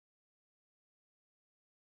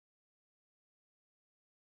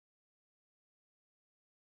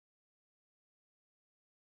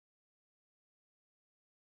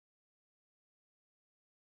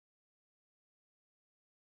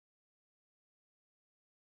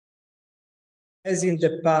as in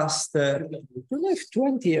the past,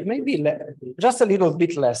 20, maybe just a little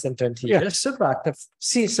bit less than 20 years, but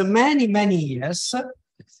since many, many years,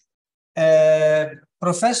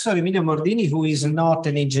 Professor Emilio Mordini, who is not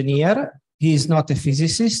an engineer, he is not a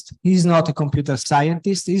physicist, he is not a computer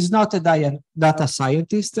scientist, he is not a data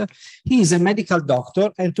scientist, he is a medical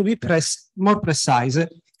doctor, and to be more precise,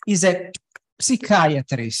 is a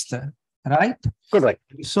psychiatrist, right? Correct.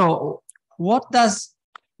 So what does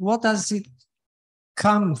it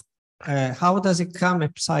come, how does it come a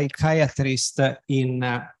psychiatrist in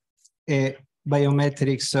a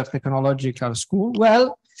biometrics technological school?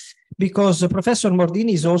 Well, because Professor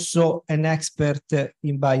Mordini is also an expert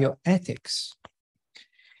in bioethics.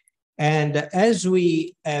 And as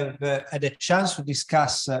we have had a chance to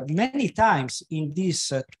discuss many times in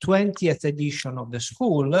this 20th edition of the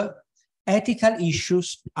school, ethical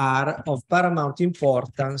issues are of paramount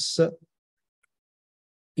importance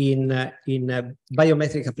in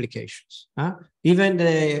biometric applications. Even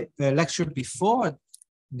the lecture before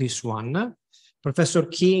this one, Professor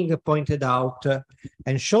King pointed out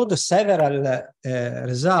and showed several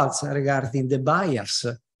results regarding the bias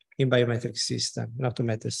in biometric system, in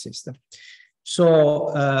automated system.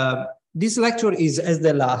 So this lecture is as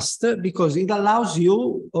the last because it allows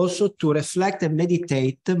you also to reflect and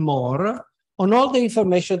meditate more on all the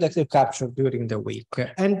information that you captured during the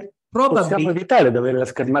week. And probably possiamo evitare di avere la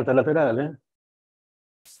schermata laterale?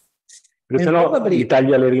 Perché sennò mi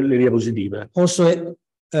taglia le diapositive. Also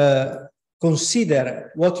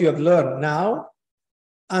consider what you have learned now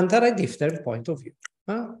under a different point of view.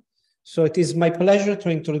 So it is my pleasure to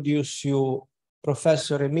introduce you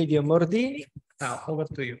Professor Emilio Mordini. Now, over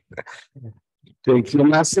to you. Thank you,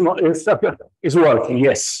 Massimo. It's working,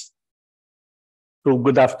 yes. So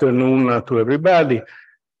good afternoon to everybody.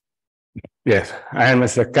 Yes, I am a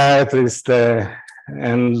psychiatrist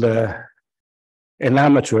and an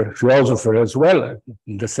amateur philosopher as well,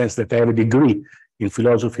 in the sense that I have a degree in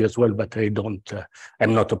philosophy as well, but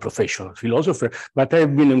I'm not a professional philosopher, but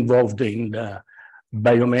I've been involved in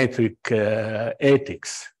biometric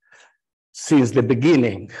ethics since the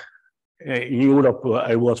beginning. In Europe,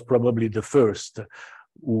 I was probably the first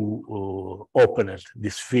who opened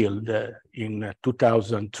this field. In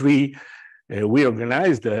 2003, we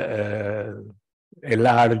organized a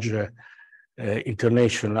large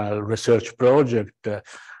international research project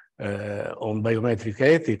on biometric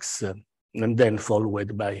ethics, and then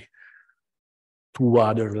followed by 2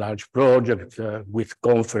 other large projects with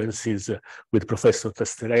conferences with Professor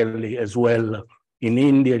Sassary as well in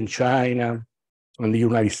India, in China, in the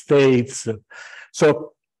United States.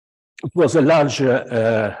 So it was a large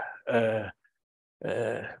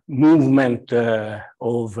movement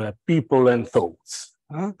of people and thoughts.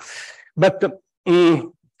 But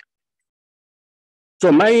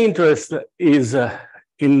so my interest is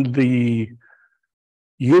in the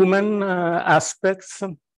human aspects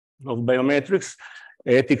of biometrics,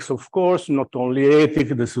 ethics, of course, not only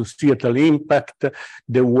ethics, the societal impact,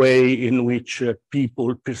 the way in which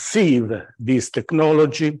people perceive this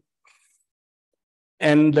technology.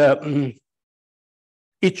 And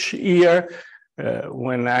each year,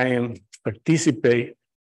 when I participate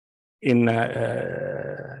in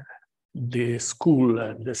the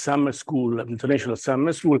school, the summer school, international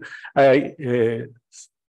summer school, I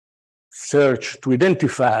search to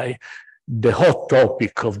identify the hot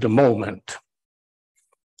topic of the moment.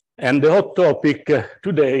 And the hot topic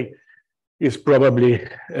today is probably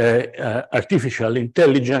artificial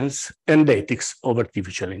intelligence and ethics of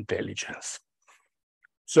artificial intelligence.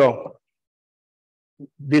 So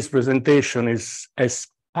this presentation has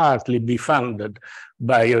partly been funded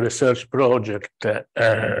by a research project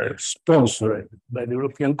sponsored by the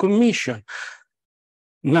European Commission.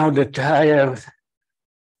 Now that I have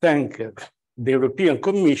thanked the European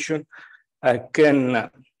Commission, I can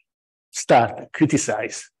start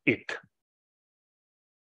criticize it.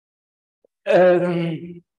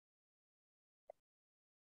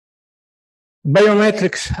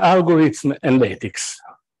 Biometrics, algorithms, and ethics.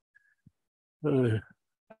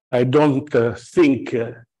 I don't think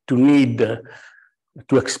to need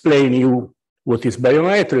to explain you what is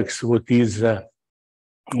biometrics, what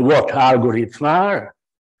algorithms are,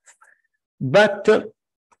 but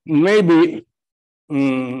maybe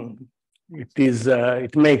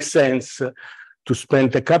it makes sense to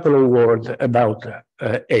spend a couple of words about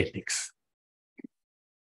ethics.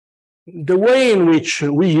 The way in which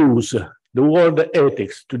we use the word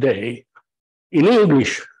ethics today, in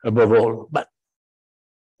English above all, but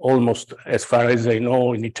almost as far as I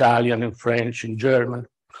know in Italian and French and German,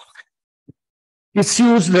 it's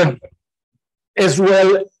used as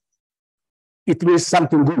well it means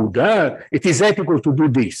something good. It is ethical to do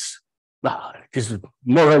this. No, it is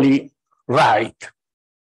morally right.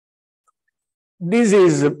 This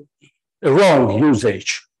is a wrong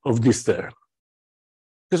usage of this term.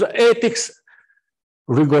 Because ethics,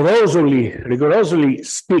 rigorously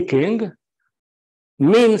speaking,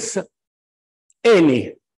 means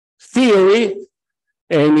any theory,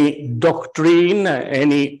 any doctrine,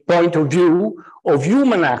 any point of view of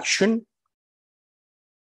human action,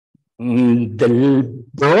 the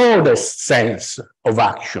broadest sense of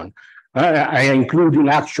action. I include in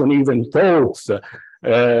action even thoughts,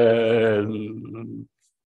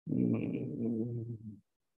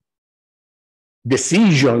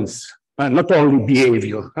 decisions, not only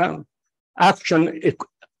behavior. Action,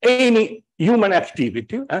 any human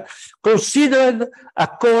activity, considered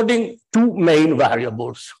according to main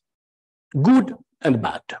variables, good and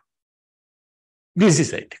bad. This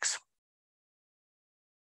is ethics.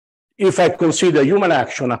 If I consider human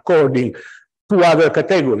action according to other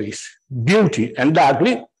categories, beauty and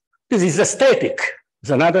ugly, this is aesthetic. It's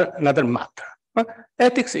another matter.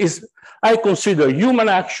 Ethics is, I consider human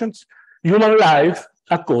actions, human life,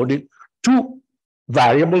 according to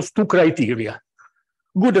variables, to criteria,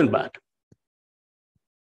 good and bad.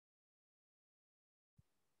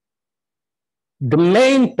 The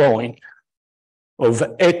main point of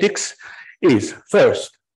ethics is,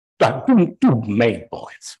 first, two main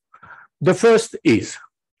points. The first is,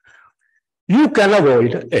 you can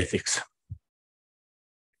avoid ethics.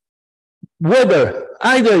 Whether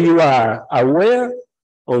either you are aware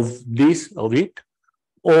of this, of it,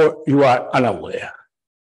 or you are unaware.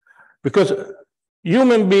 Because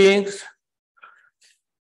human beings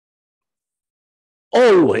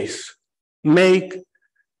always make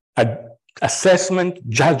an assessment,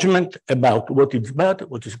 judgment about what is bad,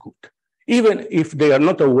 what is good, even if they are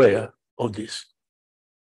not aware of this.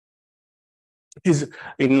 It is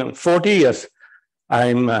in 40 years,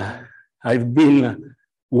 I've been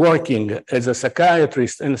working as a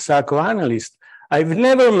psychiatrist and psychoanalyst. I've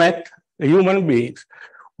never met human beings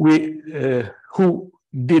who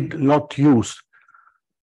did not use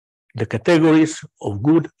the categories of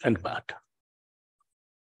good and bad.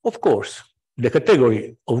 Of course, the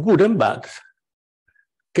category of good and bad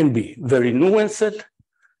can be very nuanced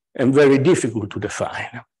and very difficult to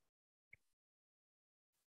define.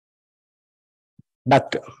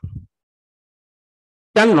 But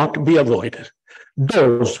cannot be avoided.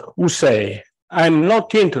 Those who say, I'm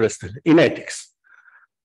not interested in ethics,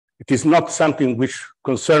 it is not something which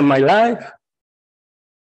concerns my life,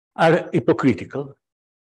 are hypocritical,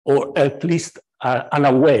 or at least are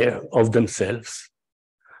unaware of themselves.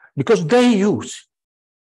 Because they use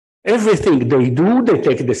everything they do, they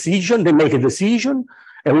take a decision, they make a decision,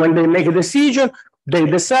 and when they make a decision, they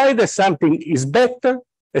decide that something is better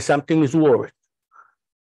and something is worse.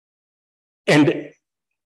 And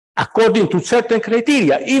according to certain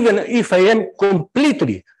criteria, even if I am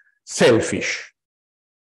completely selfish,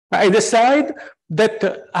 I decide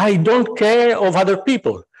that I don't care of other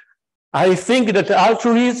people. I think that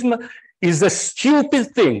altruism is a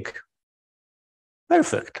stupid thing.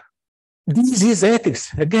 Perfect. This is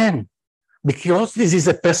ethics, again, because this is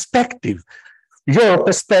a perspective. Your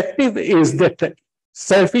perspective is that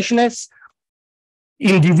selfishness,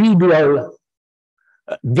 individual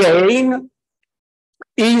gain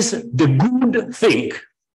is the good thing,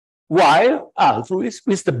 while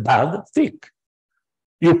altruism is the bad thing.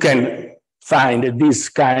 You can find this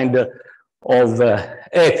kind of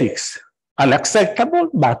ethics unacceptable,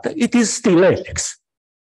 but it is still ethics.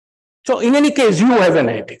 So in any case, you have an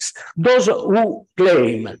ethics. Those who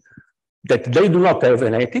claim that they do not have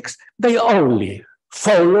an ethics, they only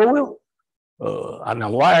follow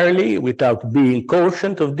unawarely, without being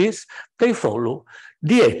conscious of this, they follow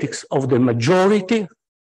the ethics of the majority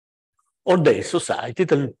or the society,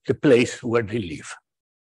 the place where they live.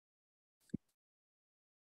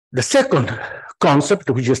 The second concept,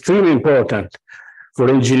 which is extremely important for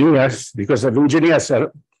engineers, because engineers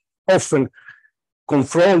are often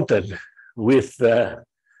confronted with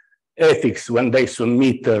ethics when they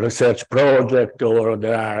submit a research project or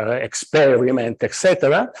there are experiments,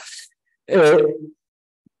 etc. A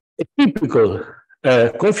typical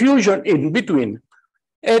confusion in between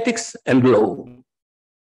ethics and law.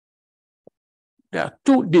 There are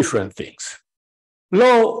two different things.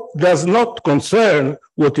 Law does not concern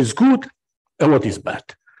what is good and what is bad.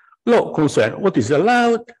 Law concerns what is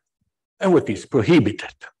allowed and what is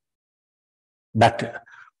prohibited. But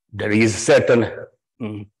there is certain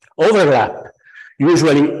overlap.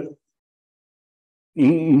 Usually,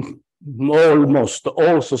 in almost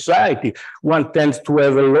all society, one tends to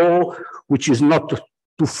have a law which is not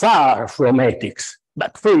too far from ethics.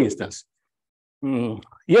 But for instance,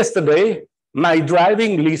 yesterday, my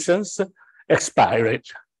driving license expired.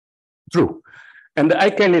 True. And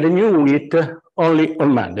I can renew it only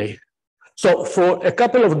on Monday. So for a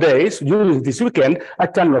couple of days during this weekend, I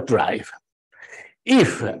cannot drive.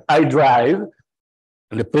 If I drive,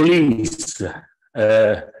 and the police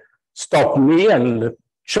stop me and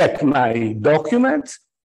check my documents,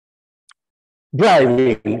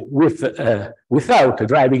 driving without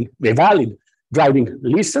driving a valid driving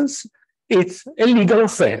license, it's a legal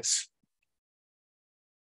offense.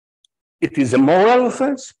 It is a moral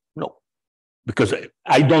offense? No, because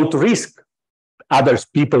I don't risk other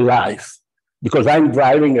people's life, because I'm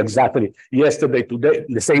driving exactly yesterday, today,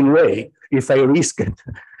 the same way. If I risked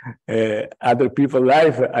other people's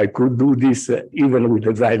life, I could do this even with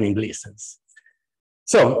a driving license.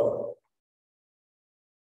 So,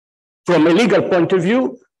 from a legal point of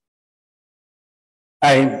view,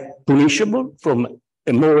 I'm punishable. From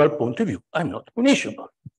a moral point of view, I'm not punishable.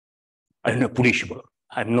 I'm not punishable.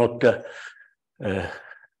 I'm not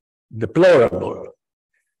deplorable.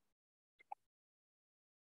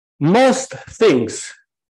 Most things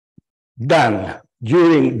done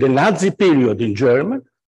during the Nazi period in Germany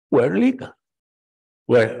were legal,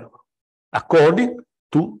 were according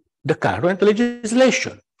to the current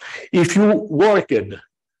legislation. If you worked in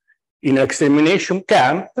an extermination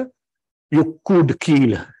camp, you could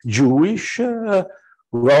kill Jewish,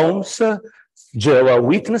 Roms, Jehovah's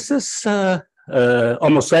Witnesses,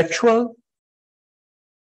 homosexual,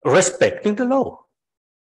 respecting the law.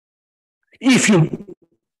 If you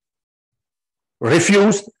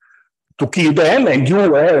refused to kill them and you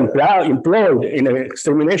were employed in an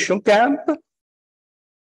extermination camp,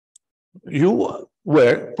 you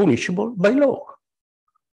were punishable by law.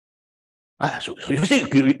 So you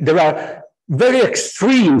see, there are very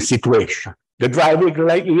extreme situations. The driving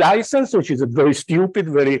license, which is a very stupid,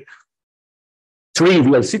 very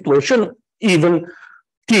trivial situation, even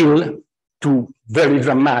till to very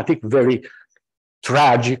dramatic, very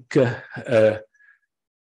tragic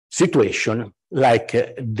situation like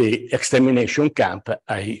the extermination camp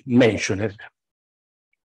I mentioned.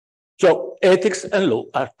 So ethics and law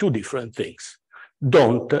are two different things.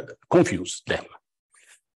 Don't confuse them.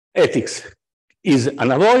 Ethics is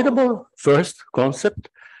unavoidable, first concept.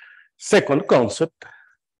 Second concept,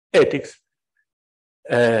 ethics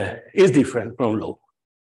is different from law.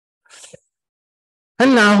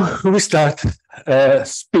 And now we start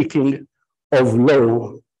speaking of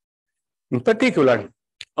law, in particular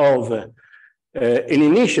of an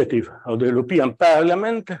initiative of the European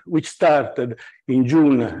Parliament, which started in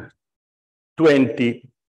June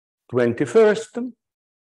 2021,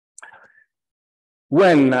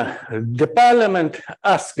 when the Parliament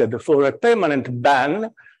asked for a permanent ban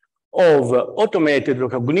of automated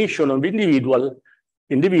recognition of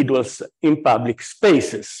individuals in public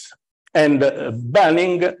spaces, and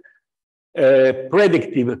banning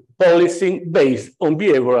predictive policing based on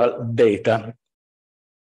behavioral data.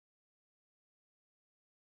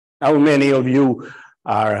 How many of you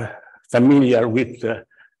are familiar with the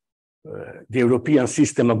European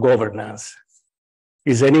system of governance?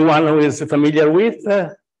 Is anyone who is familiar with?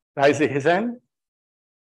 Raise his hand.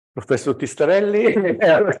 Professor Tistarelli,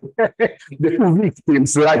 the two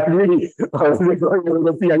victims like me of the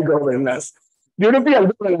European governance. The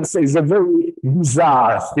European governance is a very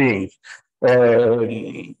bizarre thing.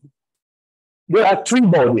 There are three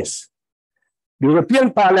bodies. The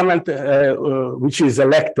European Parliament, which is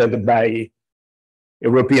elected by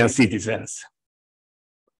European citizens.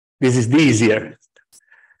 This is the easier.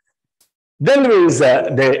 Then there is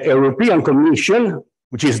the European Commission,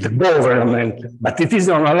 which is the government, but it is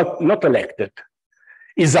not elected,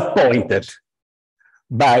 is appointed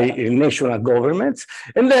by national governments.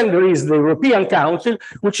 And then there is the European Council,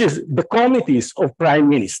 which is the committees of prime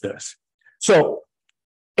ministers. So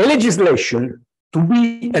a legislation to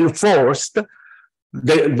be enforced,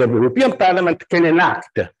 the European Parliament can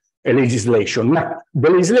enact a legislation. The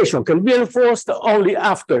legislation can be enforced only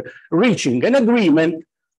after reaching an agreement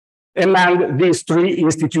among these three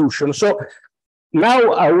institutions. So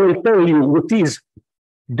now I will tell you what is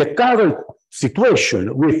the current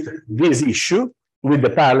situation with this issue, with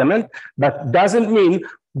the Parliament, but doesn't mean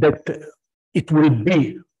that it will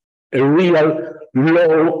be a real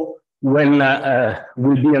law when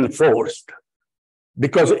will be enforced.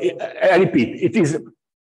 Because, I repeat, it is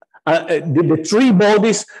the three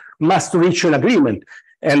bodies must reach an agreement,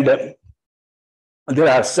 and there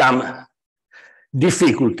are some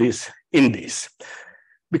difficulties in this.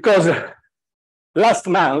 Because last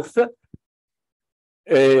month,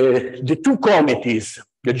 the two committees,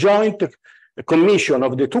 the joint commission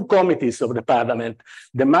of the two committees of the Parliament,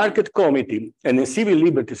 the Market Committee and the Civil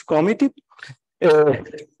Liberties Committee,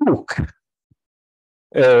 took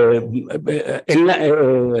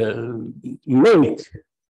made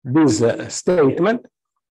this statement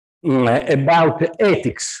about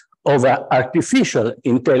ethics of artificial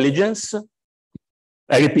intelligence.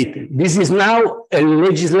 I repeat, this is now a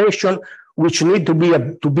legislation which need to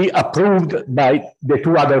be approved by the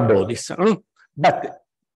two other bodies. But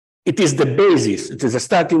it is the basis, it is a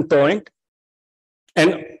starting point.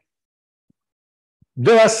 And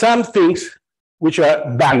there are some things which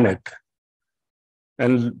are banned.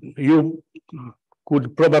 And you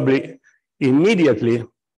could probably immediately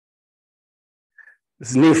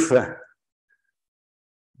sniff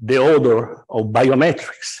the odor of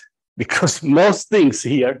biometrics, because most things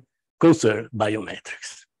here concern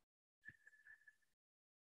biometrics.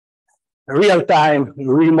 Real-time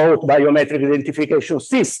remote biometric identification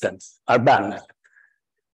systems are banned.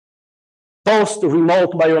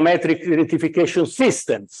 Post-remote biometric identification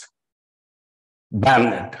systems,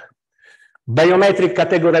 banned. Biometric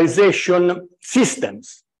categorization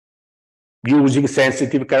systems using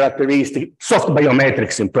sensitive characteristics, soft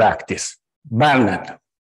biometrics in practice, banned.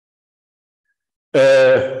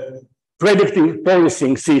 Predictive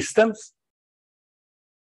policing systems,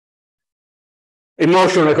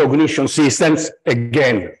 emotion recognition systems,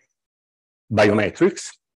 again, biometrics,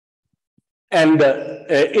 and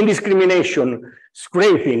indiscrimination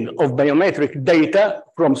scraping of biometric data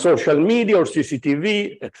from social media or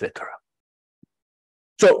CCTV, etc.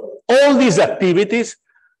 So all these activities,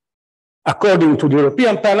 according to the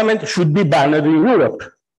European Parliament, should be banned in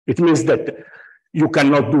Europe. It means that you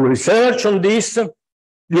cannot do research on this.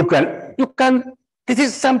 It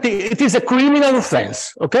is something, it is a criminal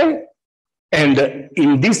offense, okay? And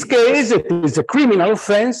in this case, it is a criminal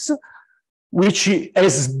offense which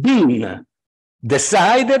has been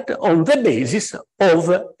decided on the basis of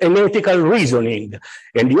an ethical reasoning.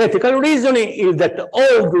 And the ethical reasoning is that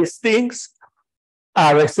all these things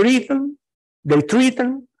are threatened, they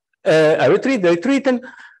threaten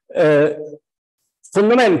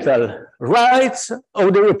fundamental rights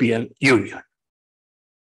of the European Union.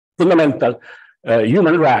 Fundamental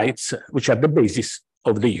human rights, which are the basis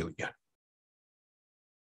of the Union.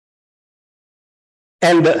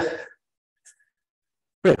 And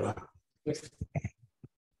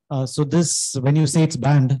so this, when you say it's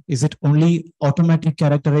banned, is it only automatic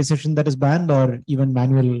characterization that is banned, or even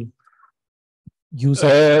manual use?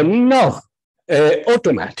 No,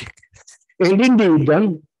 automatic. And indeed,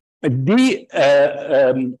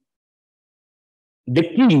 the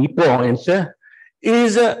key point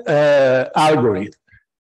is algorithm,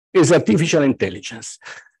 is artificial intelligence.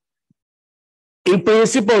 In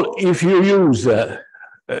principle, if you use,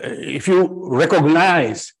 if you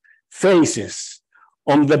recognize faces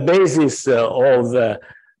on the basis of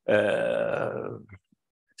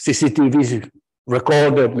CCTV,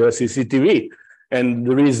 recorded CCTV, and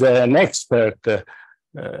there is an expert,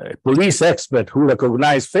 police expert who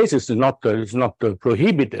recognizes faces, is not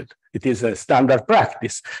prohibited. It is a standard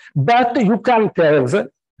practice. But you can't have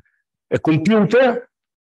a computer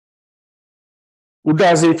who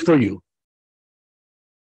does it for you.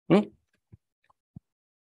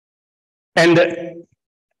 And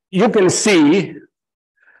you can see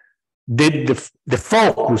that the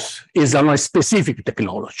focus is on a specific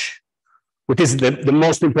technology, which is the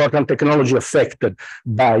most important technology affected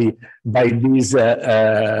by this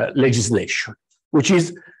legislation, which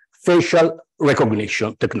is facial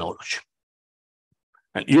recognition technology.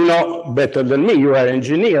 And you know better than me, you are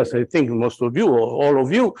engineers, I think most of you, or all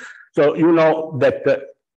of you, so you know that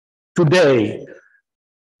today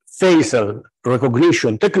facial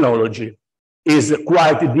recognition technology is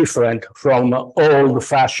quite different from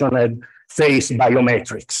old-fashioned face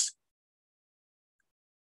biometrics.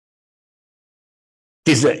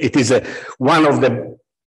 It is one of the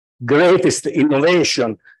greatest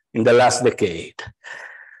innovation in the last decade.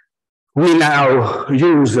 We now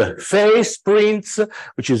use face prints,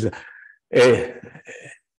 which is a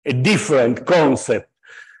different concept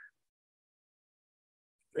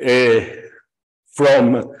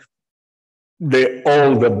from the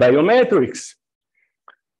old biometrics,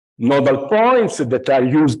 nodal points that are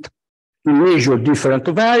used to measure different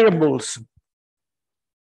variables.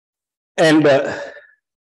 And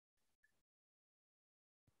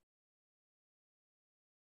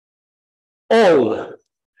all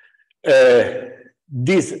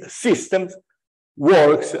these systems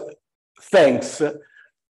works thanks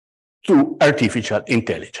to artificial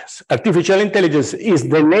intelligence. Artificial intelligence is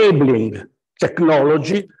the enabling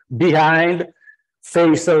technology behind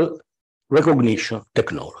facial recognition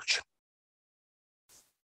technology.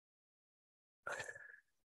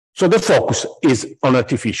 So the focus is on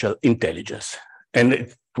artificial intelligence. And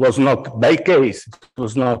it was not by case, it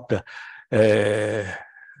was not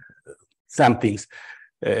something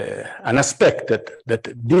unexpected that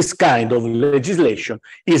this kind of legislation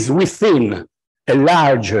is within a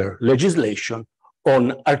larger legislation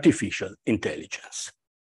on artificial intelligence.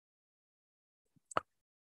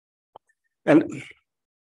 And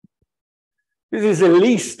this is a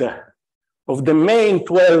list of the main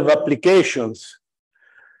 12 applications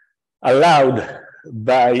allowed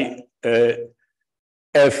by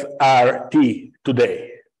FRT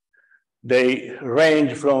today. They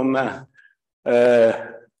range from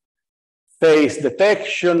face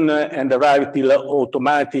detection and arrive till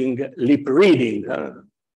automatic lip reading.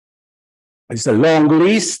 It's a long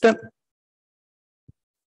list.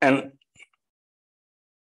 And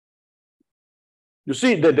you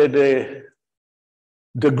see that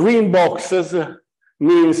the green boxes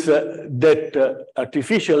means that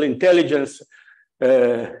artificial intelligence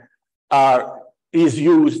is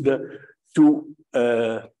used to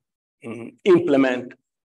implement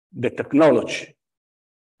the technology.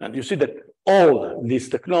 And you see that all this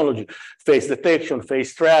technology, face detection,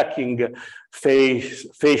 face tracking,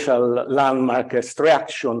 facial landmark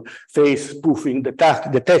extraction, face spoofing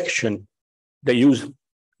detection, they use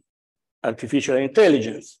artificial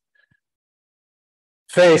intelligence.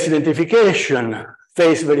 Face identification,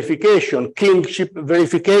 face verification, kinship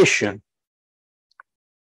verification,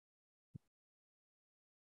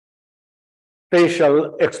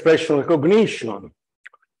 facial expression recognition,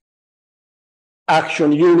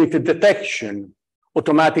 action unit detection,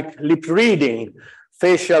 automatic lip reading,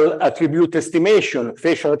 facial attribute estimation,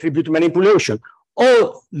 facial attribute manipulation.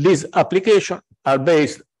 All these applications are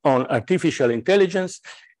based on artificial intelligence,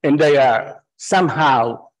 and they are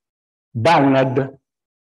somehow banned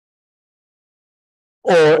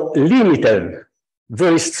or limited,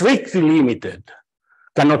 very strictly limited,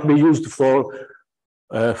 cannot be used for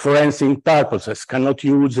forensic purposes, cannot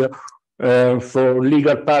use for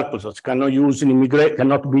legal purposes, cannot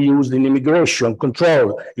be used in immigration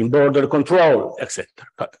control, in border control, etc.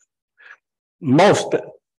 Most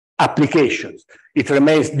applications, it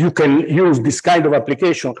remains, you can use this kind of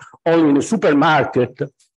application only in a supermarket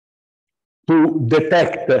to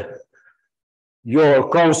detect your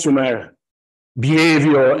consumer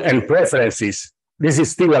behavior and preferences. This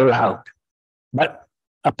is still allowed. But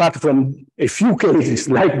apart from a few cases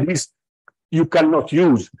like this, you cannot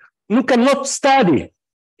use, you cannot study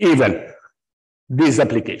even these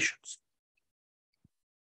applications.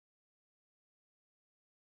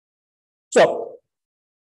 So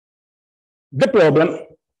the problem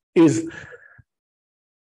is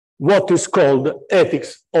what is called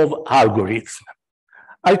ethics of algorithms.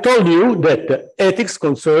 I told you that ethics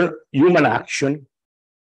concern human action,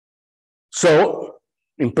 so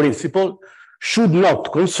in principle should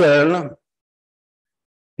not concern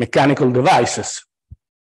mechanical devices.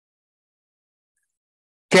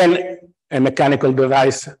 Can a mechanical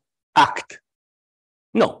device act?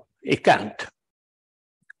 No, it can't.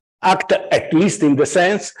 Act, at least in the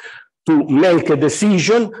sense to make a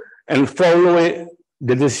decision and follow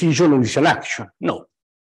the decision is an action. No.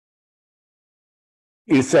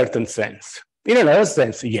 In certain sense. In another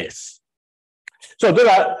sense, yes. So there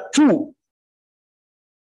are two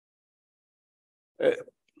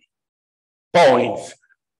points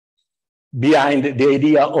behind the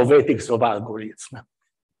idea of ethics of algorithms.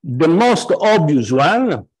 The most obvious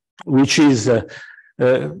one, which is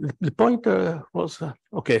the point was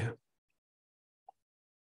okay.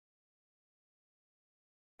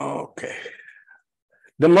 Okay.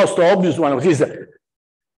 The most obvious one is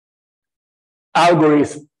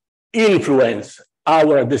algorithms influence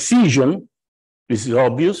our decision. This is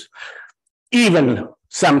obvious. Even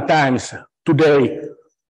sometimes today,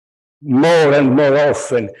 more and more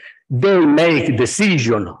often, they make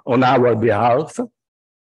decision on our behalf.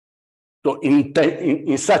 So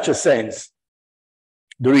in such a sense,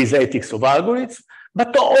 there is ethics of algorithms,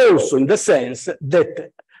 but also in the sense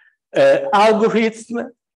that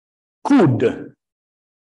algorithms could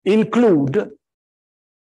include,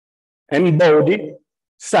 embody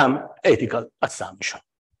some ethical assumption.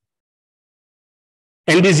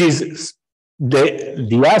 And this is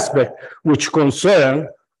the aspect which concerns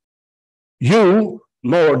you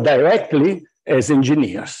more directly as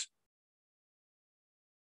engineers.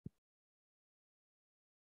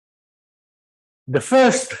 The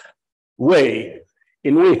first way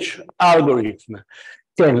in which algorithms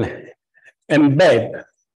can embed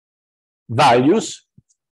values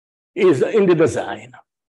is in the design.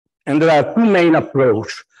 And there are two main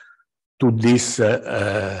approaches to this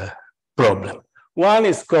problem. One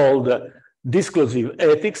is called disclosive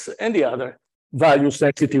ethics, and the other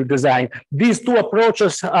value-sensitive design. These two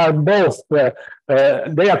approaches are both,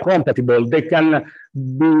 they are compatible. They can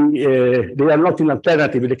be, they are not an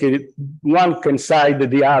alternative. One can side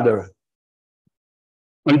the other.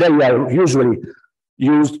 And they are usually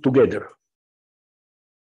used together.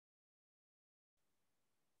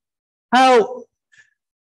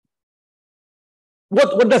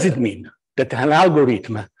 What does it mean that an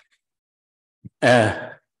algorithm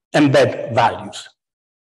embed values?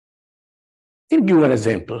 I'll give you an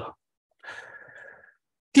example.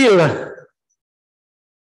 Till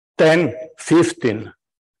 10, 15,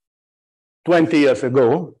 20 years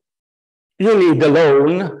ago, you need a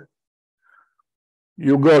loan.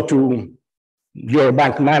 You go to your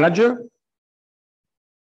bank manager,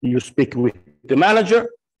 you speak with the manager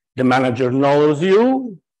knows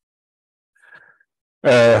you.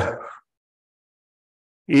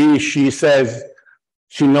 She says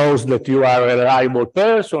she knows that you are a reliable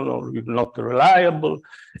person or you're not reliable.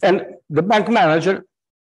 And the bank manager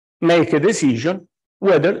make a decision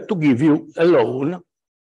whether to give you a loan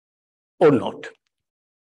or not.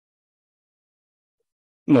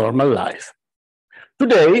 Normal life.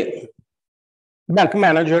 Today, bank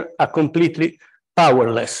managers are completely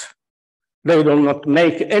powerless. They do not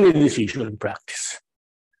make any decision in practice.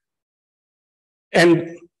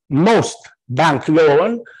 And most bank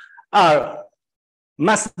loans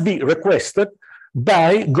must be requested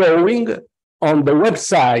by going on the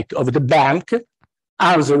website of the bank,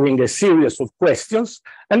 answering a series of questions,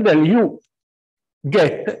 and then you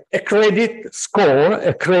get a credit score,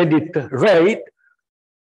 a credit rate,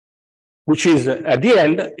 which is at the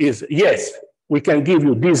end is yes, we can give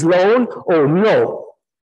you this loan, or no,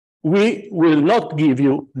 we will not give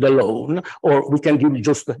you the loan, or we can give you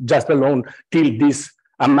just a loan till this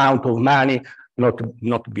amount of money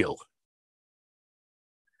not be owed.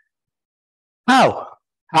 How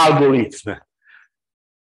algorithms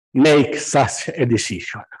make such a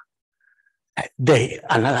decision? They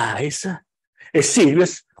analyze a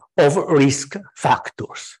series of risk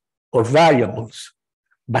factors or variables.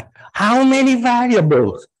 But how many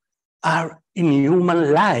variables are in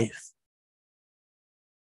human life?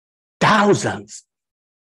 Thousands,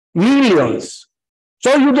 millions.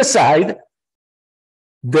 So you decide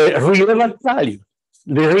the relevant value,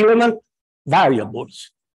 the relevant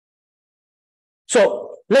variables.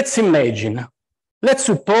 So let's imagine, let's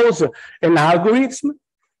suppose an algorithm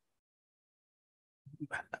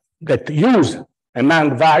that use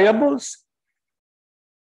among variables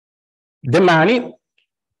the money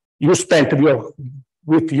you spent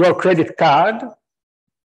with your credit card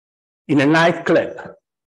in a nightclub.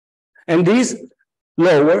 And these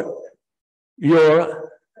lower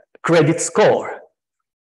your credit score.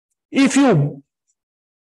 If you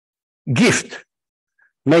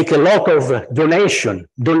make a lot of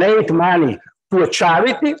donate money to a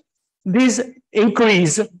charity, this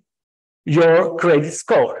increase your credit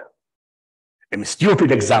score. A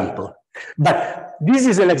stupid example, but this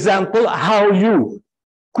is an example how you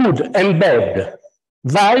could embed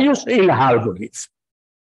values in algorithms.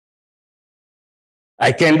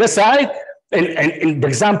 I can decide, and in the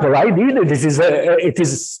example I did, it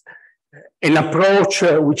is an approach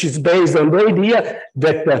which is based on the idea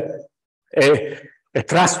that a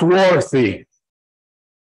trustworthy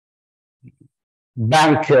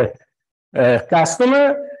bank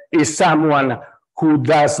customer is someone who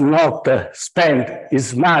does not spend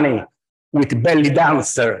his money with belly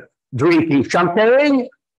dancer drinking champagne,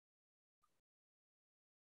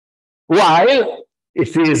 while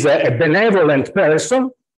it is a benevolent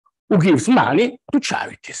person who gives money to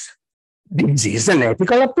charities. This is an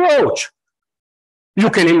ethical approach. You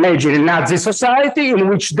can imagine a Nazi society in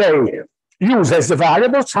which they use as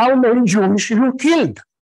variables how many Jews you killed.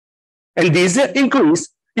 And this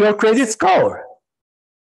increases your credit score.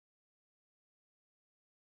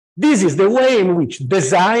 This is the way in which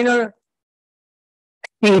designers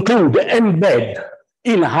embed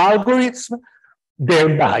in algorithms their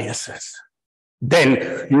biases.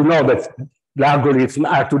 Then you know that the algorithms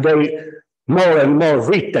are today more and more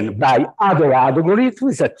written by other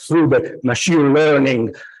algorithms through the machine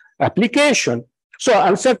learning application. So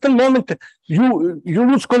at a certain moment, you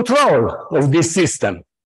lose control of this system.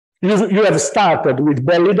 You have started with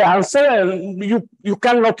belly dancer, and you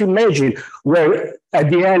cannot imagine where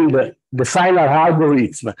at the end the final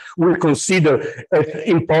algorithm will consider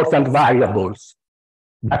important variables.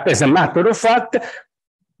 But as a matter of fact,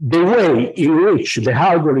 the way in which the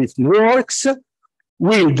algorithm works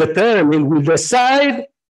will decide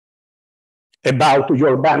about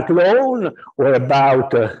your bank loan or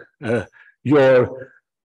about your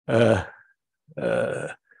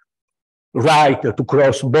right to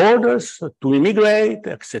cross borders, to immigrate,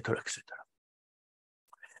 etc., etc.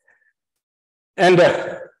 And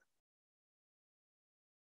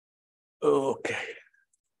okay.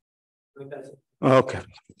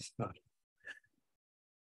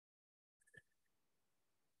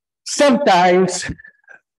 Sometimes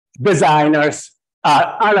designers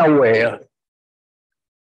are unaware.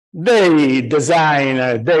 They design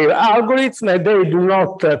their algorithms and they do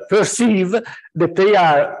not perceive that they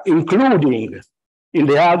are including in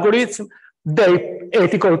the algorithm their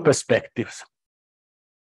ethical perspectives.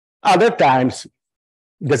 Other times,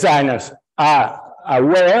 designers are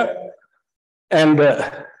aware and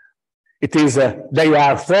it is they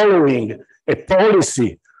are following a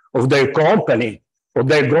policy of their company or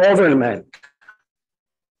their government.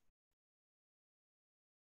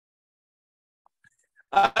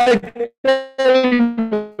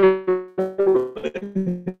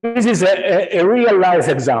 This is a real life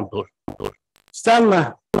example. Some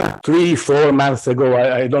 3-4 months ago,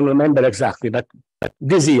 I don't remember exactly, but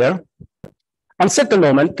this year, at a certain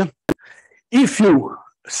moment, if you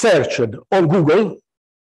searched on Google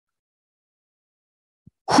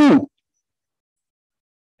who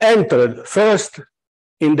entered first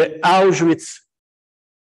in the Auschwitz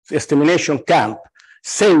extermination camp,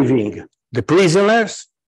 saving the prisoners,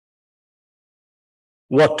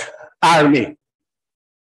 what army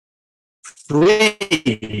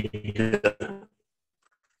freed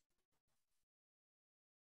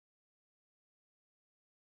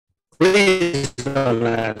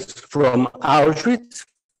prisoners from Auschwitz,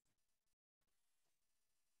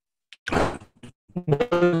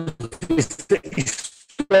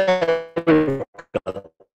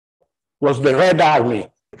 was the Red Army.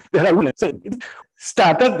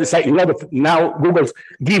 Started, now Google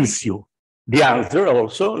gives you the answer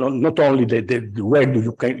also, not only where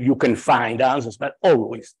you can find answers, but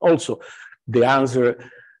always also the answer,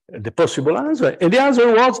 the possible answer. And the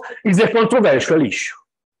answer was, it's a controversial issue.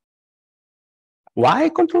 Why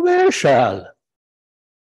controversial?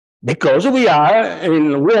 Because we are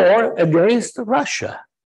in war against Russia.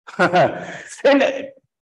 And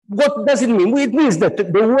what does it mean? It means that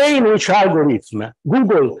the way in which algorithms,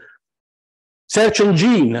 Google search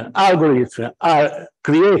engine algorithms are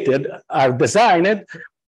created, are designed,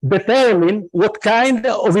 determine what kind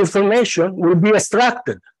of information will be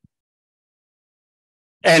extracted.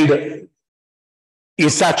 And in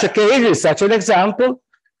such a case, in such an example,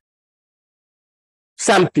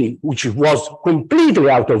 something which was completely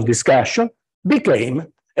out of discussion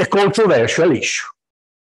became a controversial issue.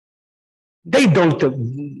 They don't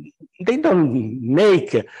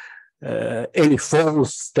make any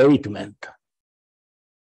false statement.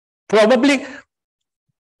 Probably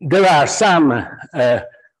there are some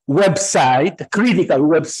critical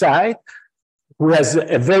website, who has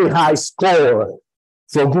a very high score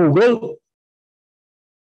for Google,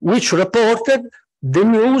 which reported the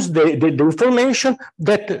news, the information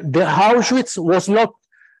that the Auschwitz was not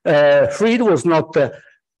freed, was not the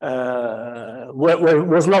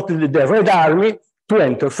Red Army to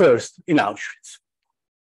enter first in Auschwitz.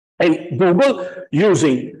 And Google,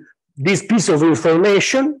 using this piece of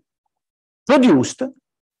information, produced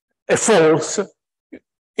a false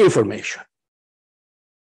information.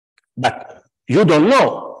 But you don't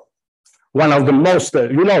know. One of the most,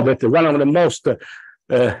 you know that one of the most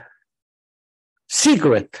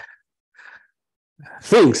secret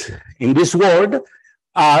things in this world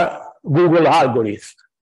are Google algorithms.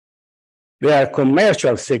 They are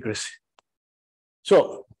commercial secrecy.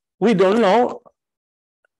 So we don't know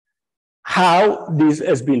how this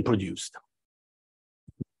has been produced.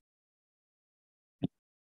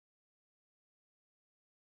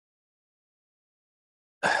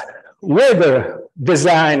 Whether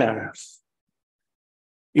designers,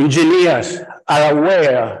 engineers are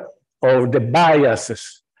aware of the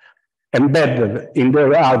biases embedded in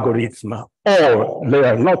their algorithm or they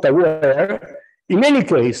are not aware, in any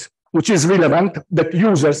case, which is relevant, that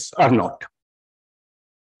users are not.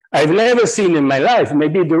 I've never seen in my life,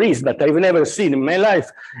 maybe there is, but I've never seen in my life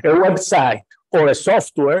a website or a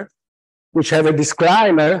software which have a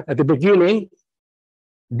disclaimer at the beginning.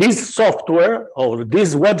 This software or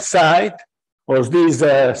this website or this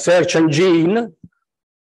search engine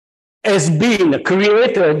has been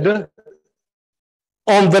created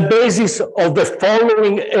on the basis of the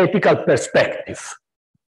following ethical perspective.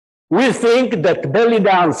 We think that belly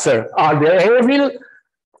dancers are the evil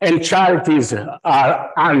and charities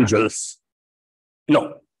are angels.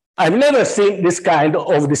 No, I've never seen this kind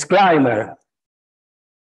of disclaimer.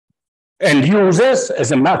 And users,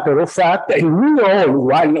 as a matter of fact, and we all,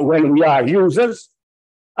 when we are users,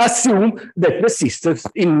 assume that the system is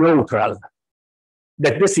neutral,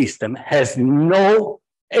 that the system has no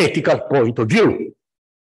ethical point of view.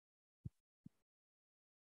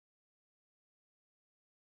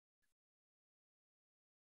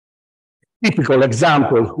 Typical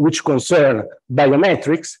example which concern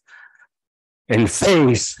biometrics and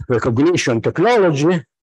face recognition technology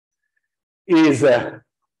is the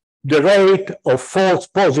rate of false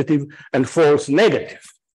positive and false negative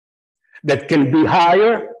that can be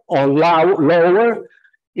higher or lower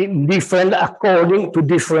in different according to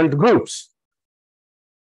different groups.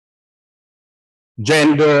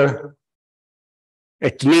 Gender,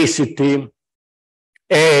 ethnicity,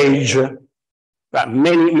 age,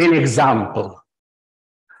 many examples.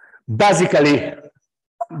 Basically,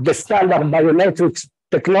 the standard biometrics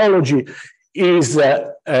technology is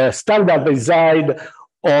standardized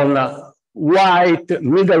on white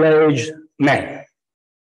middle-aged men.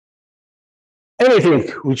 Anything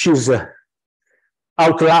which is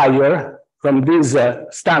outlier from this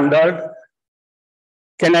standard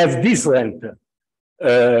can have different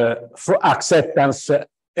for acceptance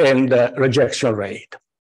and rejection rate.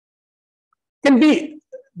 Can be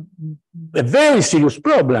a very serious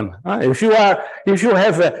problem. If you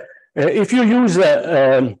use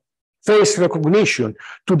face recognition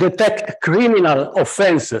to detect criminal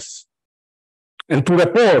offenses and to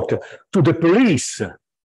report to the police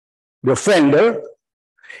the offender,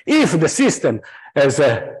 if the system has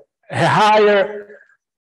a higher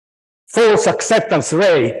false acceptance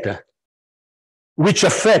rate, which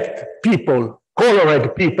affect people,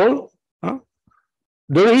 colored people,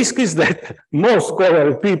 the risk is that most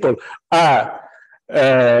colored people are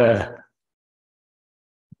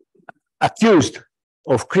accused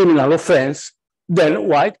of criminal offense than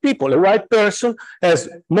white people. A white person has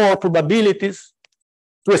more probabilities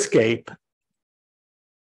to escape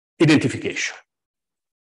identification.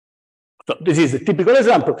 So this is a typical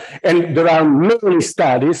example, and there are many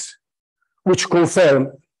studies which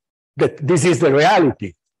confirm that this is the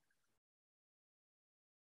reality.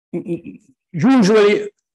 Usually,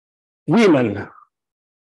 women,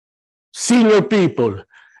 senior people,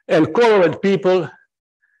 and colored people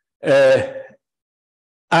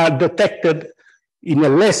are detected in a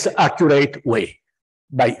less accurate way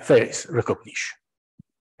by face recognition.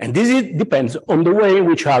 And this depends on the way in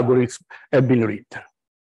which algorithms have been written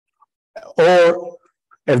or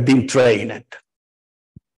have been trained,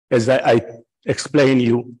 as I explain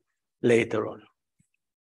you later on.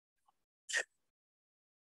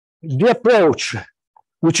 The approach,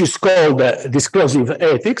 which is called disclosive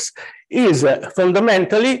ethics, is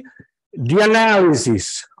fundamentally the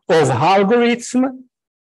analysis of algorithms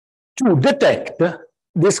to detect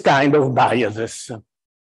this kind of biases.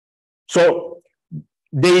 So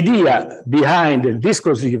the idea behind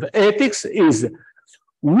disclosive ethics is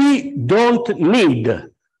we don't need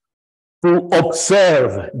to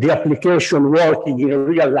observe the application working in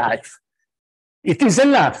real life. It is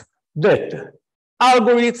enough that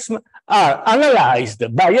algorithms are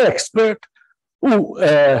analyzed by experts who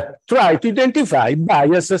try to identify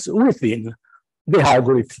biases within the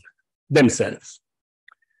algorithm themselves.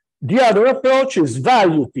 The other approach is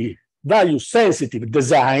value-sensitive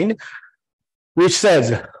design, which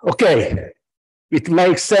says, okay, it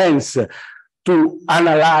makes sense to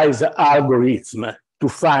analyze algorithms to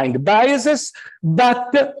find biases,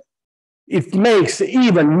 but it makes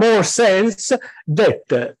even more sense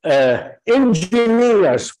that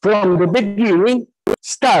engineers from the beginning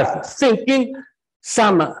start thinking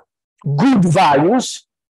some good values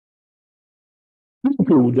to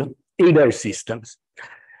include in their systems.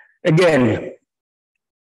 Again,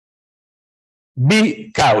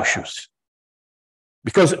 be cautious,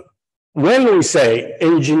 because when we say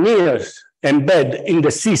engineers embed in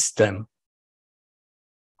the system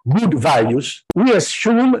good values, we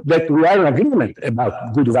assume that we are in agreement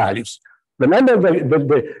about good values. Remember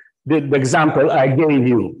the example I gave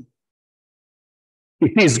you.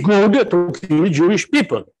 It is good to kill Jewish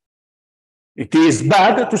people. It is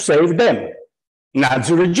bad to save them.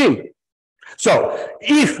 Nazi regime. So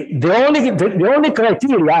if the only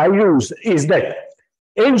criteria I use is that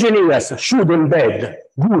engineers should embed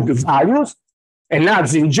good values, and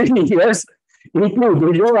Nazi engineers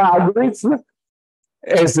include your algorithms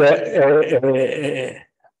as to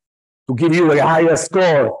give you a higher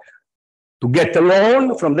score to get a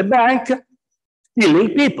loan from the bank, killing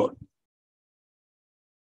people.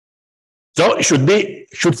 So it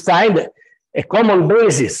should find a common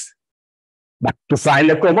basis. But to find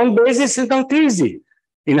a common basis is not easy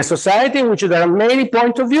in a society in which there are many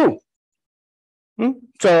points of view.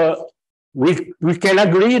 So we can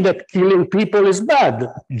agree that killing people is bad,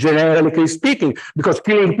 generally speaking, because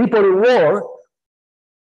killing people in war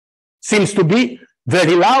seems to be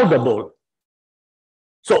very laudable.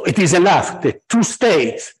 So it is enough that two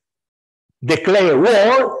states declare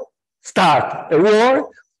war, start a war,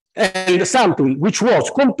 and something which was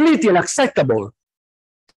completely unacceptable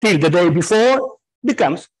till the day before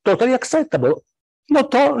becomes totally acceptable.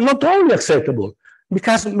 Not only acceptable,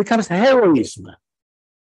 becomes heroism.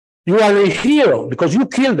 You are a hero because you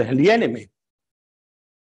killed the enemy.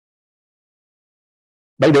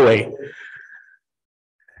 By the way,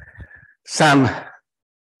 some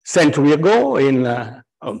century ago,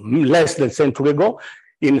 less than a century ago,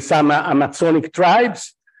 in some Amazonic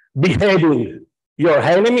tribes, beheading your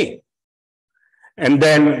enemy and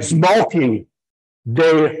then smoking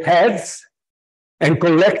their heads and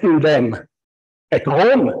collecting them at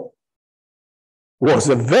home was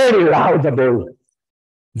a very laudable,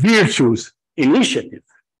 virtuous initiative.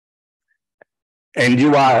 And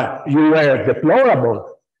you were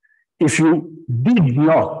deplorable if you did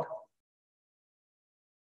not.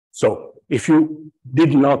 So if you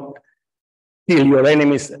did not kill your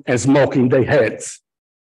enemies and smoking their heads,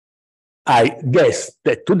 I guess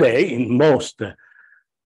that today in most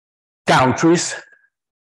countries,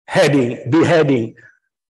 beheading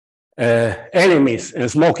enemies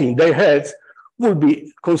and smoking their heads would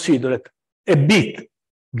be considered a bit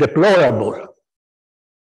deplorable.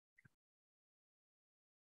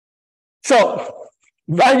 So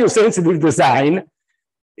value-sensitive design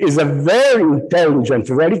is a very intelligent,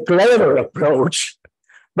 very clever approach,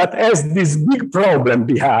 but has this big problem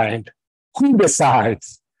behind. Who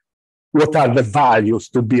decides what are the values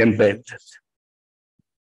to be embedded?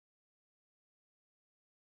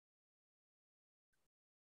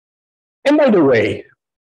 And by the way,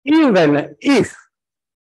 even if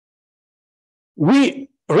we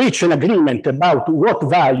reach an agreement about what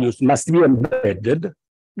values must be embedded,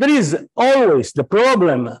 there is always the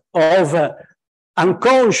problem of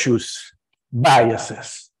unconscious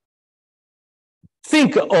biases.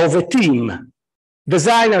 Think of a team,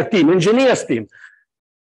 designer team, engineers team,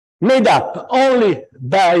 made up only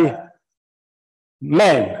by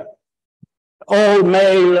men, all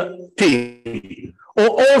male team, or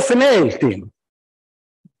all female team,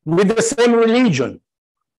 with the same religion,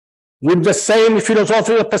 with the same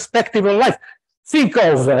philosophical perspective on life. Think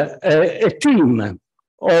of a team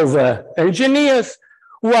of engineers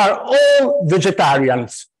who are all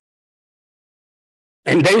vegetarians.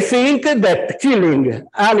 And they think that killing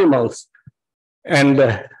animals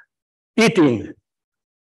and eating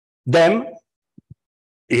them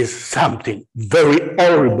is something very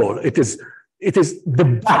horrible. It is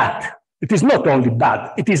the bad. It is not only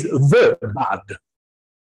bad, it is the bad.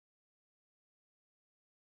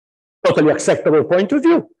 Totally acceptable point of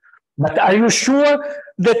view. But are you sure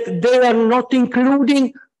that they are not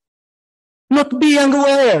including, not being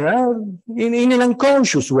aware in an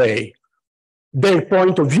unconscious way, their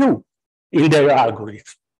point of view in their algorithm?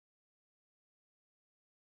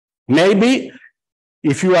 Maybe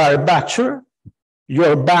if you are a butcher,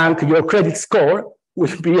 your bank, your credit score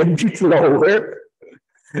will be a bit lower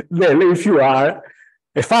than if you are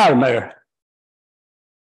a farmer.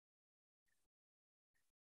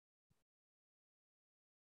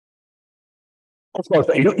 Of course,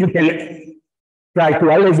 you can try to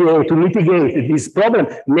alleviate, to mitigate this problem,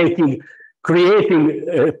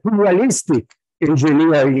 creating pluralistic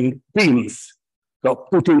engineering teams. So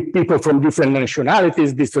putting people from different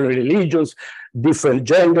nationalities, different religions, different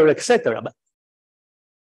gender, etc. But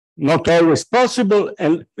not always possible,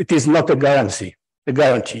 and it is not a guarantee.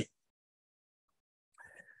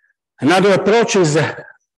 Another approach is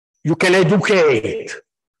you can educate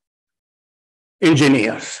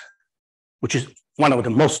engineers, which is one of the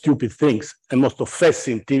most stupid things and most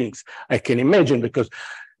offensive things I can imagine, because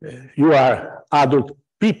you are adult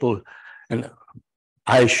people and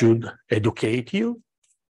I should educate you,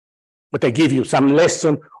 but I give you some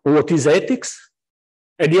lesson on what is ethics.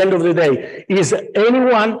 At the end of the day, is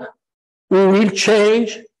anyone who will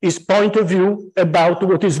change his point of view about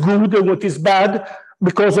what is good and what is bad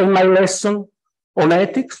because of my lesson on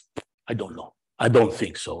ethics? I don't know. I don't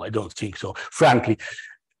think so. Frankly,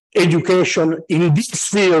 education in this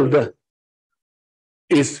field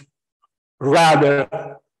is rather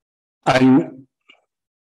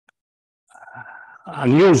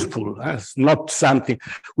unuseful. It's not something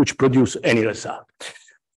which produces any result.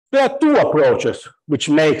 There are two approaches which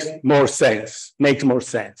makes more sense.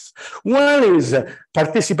 One is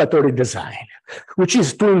participatory design, which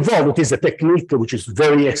is to involve, it is a technique which is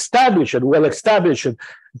very established, well-established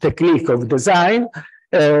technique of design,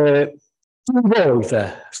 to involve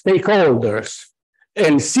stakeholders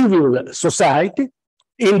and civil society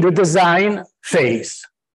in the design phase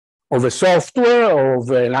of a software, of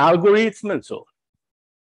an algorithm, and so on.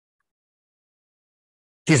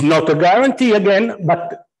 It is not a guarantee again,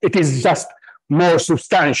 but it is just more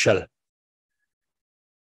substantial.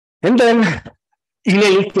 And then, in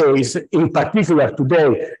any case, in particular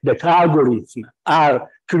today, that algorithms are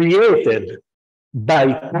created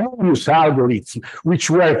by previous algorithms, which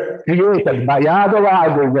were created by other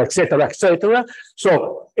algorithms, etc., etc.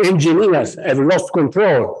 So engineers have lost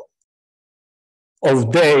control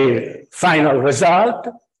of their final result.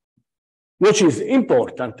 Which is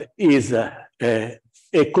important is a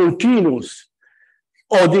continuous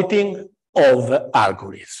auditing of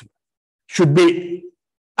algorithms.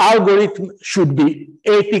 Algorithm should be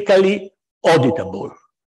ethically auditable,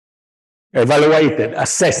 evaluated,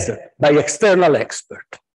 assessed by external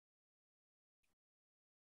experts.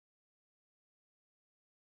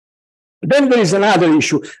 Then there is another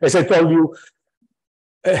issue, as I told you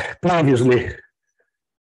previously.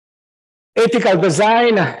 Ethical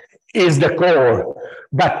design is the core,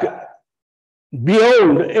 but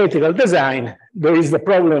beyond ethical design, there is the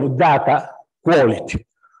problem of data quality.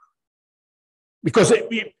 Because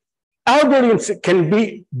algorithms can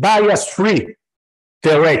be bias-free,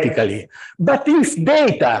 theoretically, but if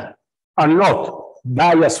data are not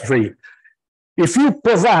bias-free, if you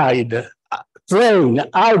provide train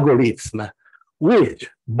algorithms with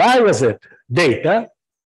biased data,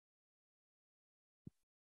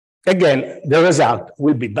 again, the result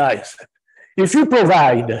will be biased. If you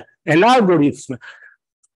provide an algorithm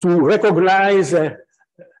to recognize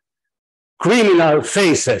criminal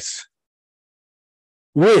faces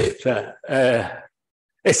with a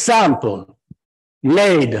sample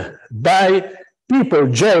made by people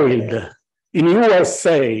jailed in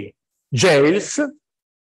USA jails,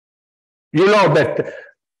 you know that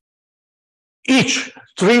each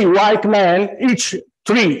three black men,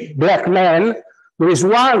 there is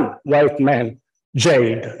one white man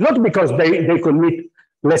jailed, not because they commit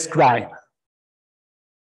less crime,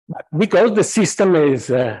 but because the system is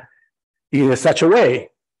in such a way.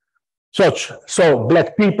 So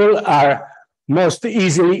black people are most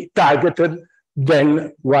easily targeted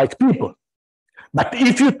than white people. But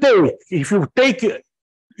if you take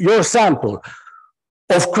your sample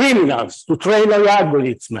of criminals to train an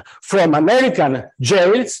algorithm from American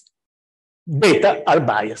jails, data are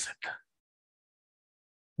biased.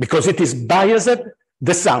 Because it is biased,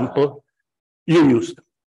 the sample you used.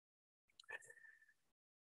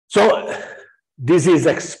 So this is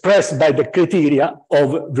expressed by the criteria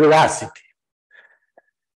of veracity,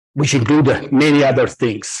 which include many other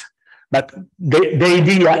things. But the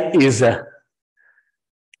idea is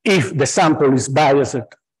if the sample is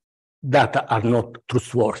biased, data are not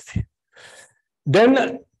trustworthy.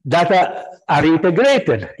 Then data are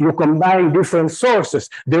integrated. You combine different sources.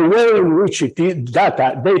 The way in which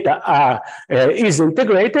data is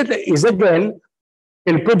integrated is again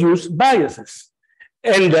can produce biases.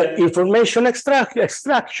 And information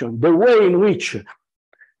extraction, the way in which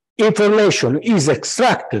information is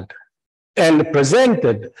extracted and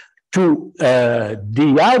presented to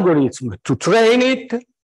the algorithm to train it,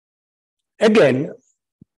 again,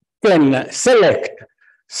 can select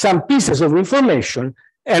some pieces of information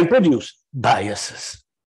and produce biases.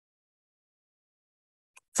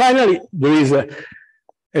 Finally, there is a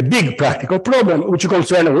big practical problem, which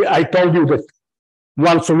concerns, I told you that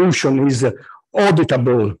one solution is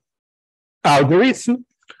auditable algorithm.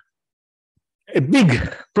 A big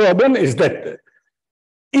problem is that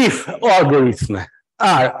if algorithms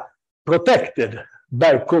are protected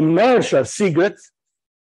by commercial secrets,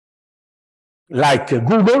 like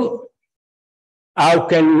Google, how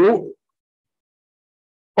can you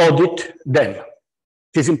audit them?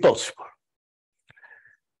 It is impossible.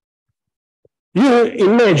 You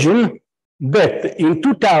imagine that in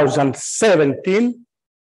 2017,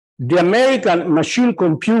 the American Machine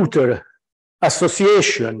Computer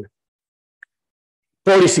Association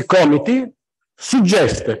Policy Committee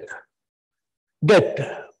suggested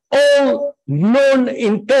that all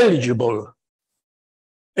non-intelligible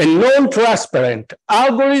and non-transparent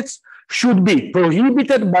algorithms should be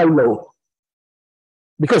prohibited by law.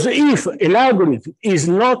 Because if an algorithm is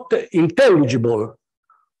not intelligible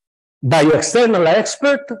by external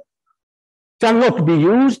expert, cannot be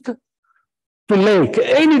used to make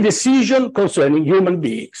any decision concerning human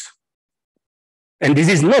beings. And this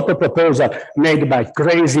is not a proposal made by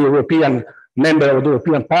crazy European members of the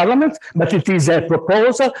European Parliament, but it is a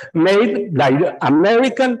proposal made by the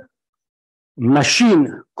American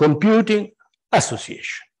Machine Computing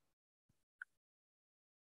Association.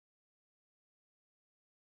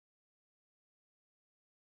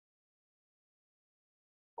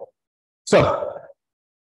 So,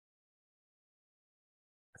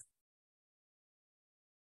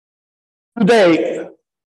 today,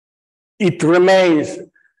 it remains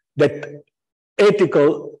that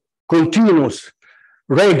ethical, continuous,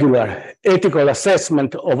 regular ethical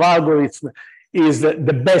assessment of algorithms is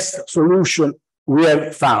the best solution we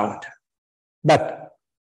have found. But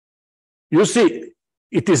you see,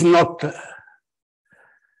 it is not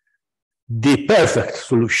the perfect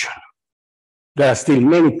solution. There are still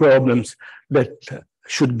many problems that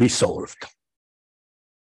should be solved.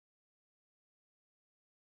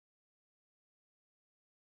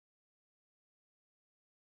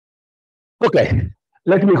 Okay,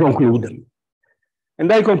 let me conclude.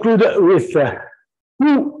 And I conclude with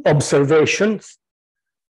two observations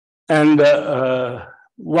and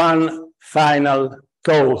one final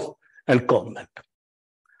thought and comment.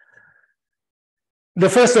 The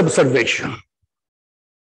first observation.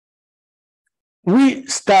 We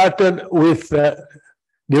started with the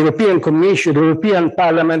European Commission, the European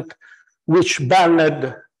Parliament, which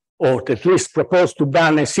banned, or at least proposed to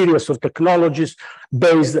ban, a series of technologies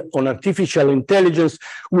based on artificial intelligence,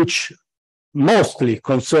 which mostly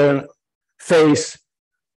concern face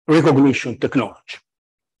recognition technology.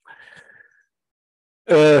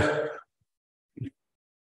 There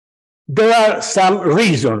are some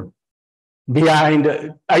reasons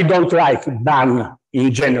behind, I don't like ban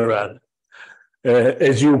in general,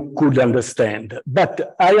 as you could understand.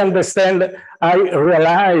 But I understand, I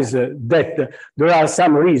realize that there are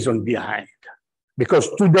some reasons behind. Because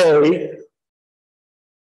today,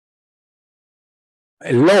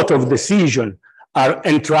 a lot of decisions are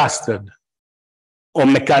entrusted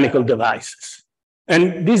on mechanical devices.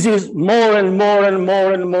 And this is more and more and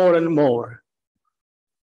more and more and more.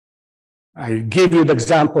 I give you the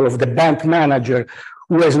example of the bank manager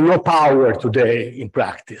who has no power today in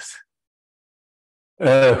practice.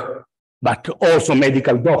 But also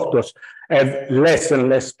medical doctors have less and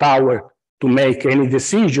less power to make any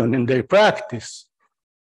decision in their practice.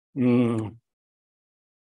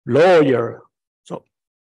 Lawyer. So,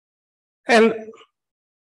 and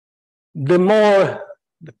the more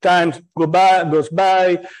the time goes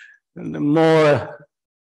by, and the more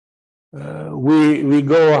we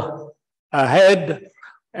go ahead,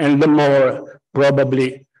 and the more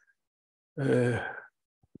probably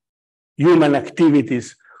human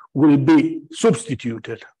activities will be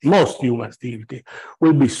substituted, most human activity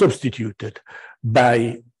will be substituted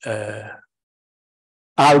by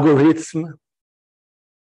algorithm,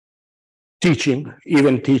 teaching,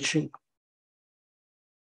 even teaching.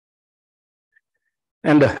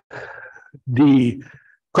 And the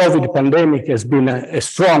COVID pandemic has been a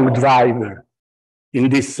strong driver in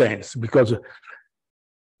this sense, because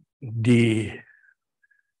the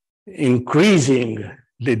increasing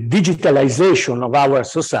the digitalization of our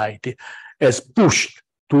society has pushed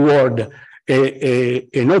toward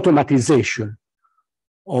an automatization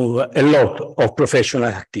of a lot of professional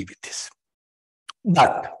activities.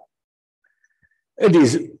 But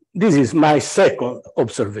this is my second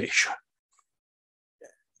observation.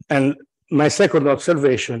 And my second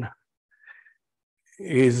observation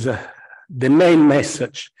is the main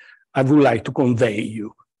message I would like to convey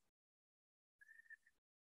you.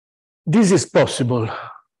 This is possible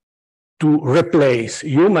to replace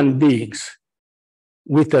human beings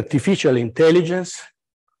with artificial intelligence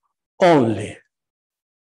only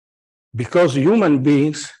because human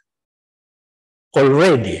beings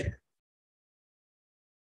already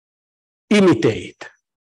imitate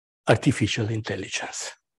artificial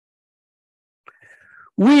intelligence.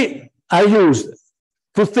 We are used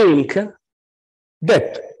to think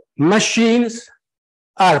that machines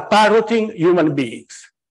are parroting human beings.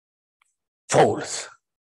 False.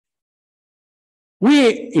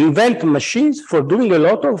 We invent machines for doing a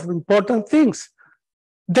lot of important things.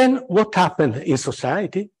 Then what happened in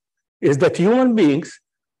society is that human beings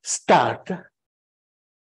start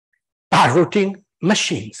parroting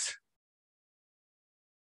machines.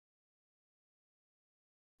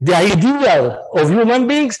 The ideal of human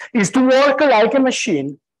beings is to work like a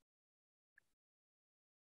machine.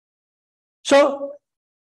 So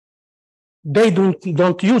they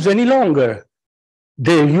don't use any longer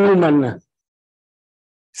the human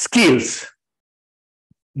skills.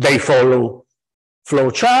 They follow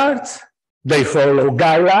flowcharts, they follow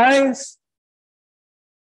guidelines.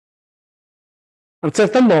 At a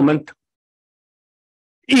certain moment,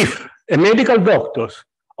 if a medical doctor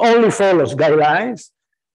only follows guidelines,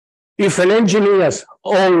 if an engineer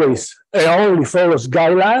only follows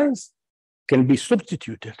guidelines, can be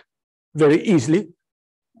substituted very easily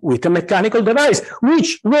with a mechanical device,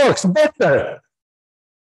 which works better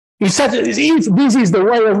If this is the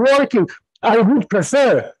way of working, I would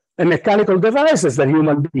prefer a mechanical devices than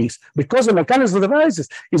human beings, because the mechanical devices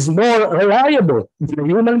is more reliable than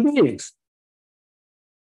human beings.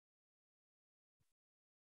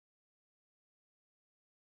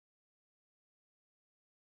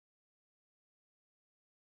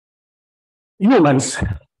 Humans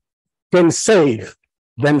can save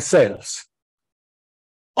themselves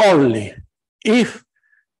only if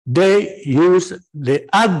they use the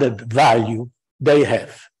added value they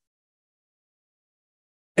have.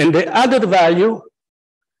 And the added value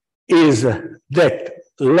is that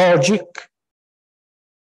logic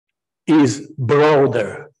is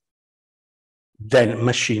broader than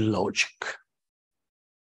machine logic.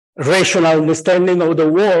 Rational understanding of the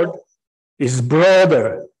world is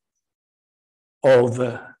broader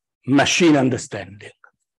of machine understanding.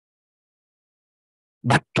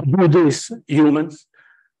 But to do this, humans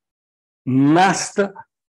must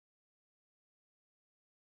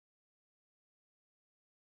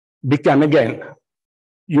become again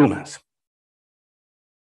humans.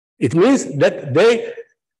 It means that they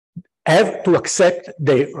have to accept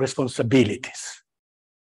their responsibilities.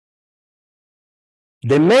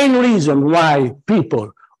 The main reason why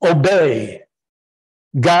people obey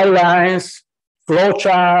guidelines,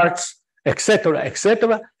 flowcharts,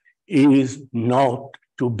 etc., is not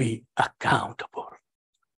to be accountable.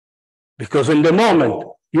 Because in the moment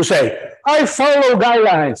you say, I follow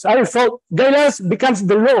guidelines, guidelines becomes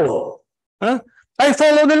the law. Huh? I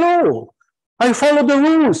follow the law. I follow the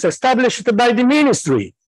rules established by the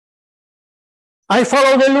ministry. I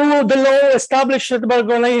follow the law established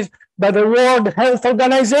by the World Health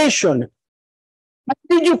Organization. But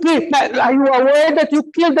did you kill? Are you aware that you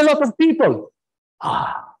killed a lot of people?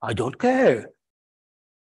 I don't care.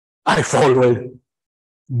 I follow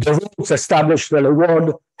the rules established by the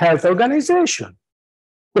World Health Organization.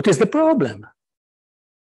 What is the problem?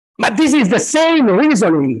 But this is the same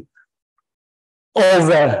reasoning of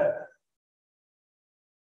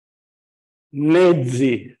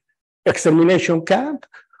Nazi extermination camp.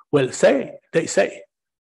 Well, they say,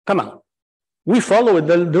 come on, we followed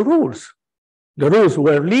the rules. The rules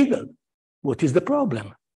were legal. What is the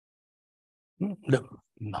problem?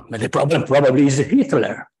 The problem probably is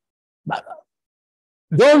Hitler. But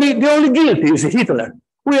the only guilty is Hitler.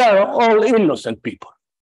 We are all innocent people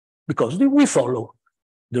because we follow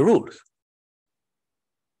the rules.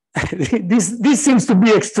 This seems to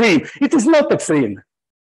be extreme. It is not extreme.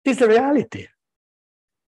 It is the reality.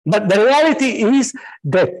 But the reality is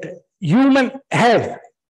that humans have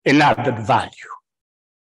an added value.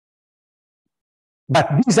 But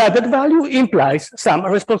this added value implies some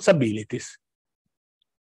responsibilities.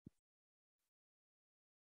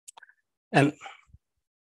 And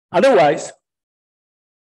otherwise,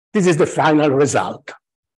 this is the final result.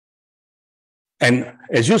 And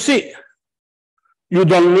as you see, you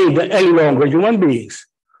don't need any longer human beings.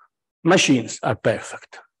 Machines are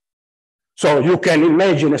perfect. So you can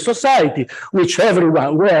imagine a society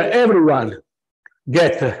where everyone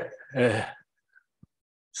get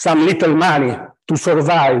some little money to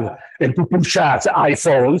survive and to purchase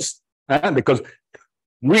iPhones, because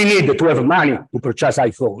we need to have money to purchase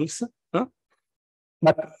iPhones.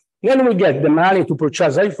 But when we get the money to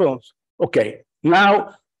purchase iPhones, okay,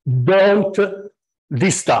 now don't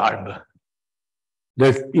disturb.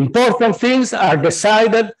 The important things are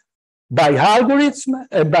decided by algorithms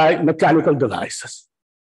and by mechanical devices.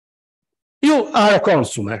 You are a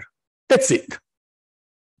consumer. That's it.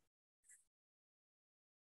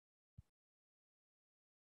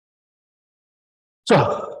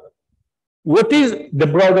 So, what is the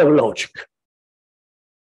broader logic?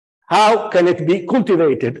 How can it be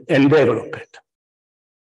cultivated and developed?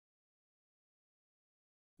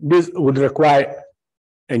 This would require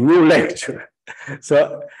a new lecture.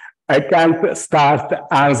 So I can't start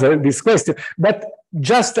answering this question, but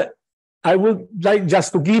just I would like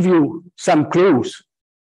just to give you some clues.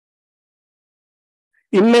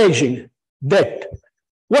 Imagine that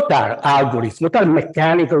what are algorithms, what are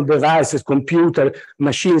mechanical devices, computer,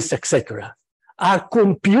 machines, etc., are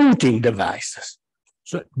computing devices.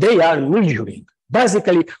 So they are measuring.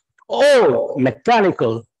 Basically, all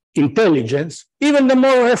mechanical intelligence, even the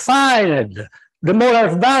more refined, the more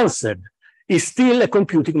advanced, is still a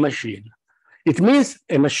computing machine. It means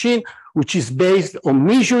a machine which is based on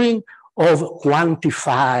measuring of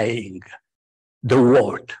quantifying the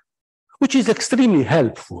world, which is extremely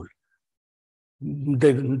helpful.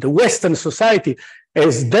 The Western society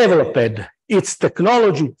has developed its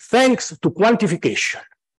technology thanks to quantification.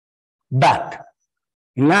 But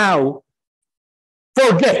now,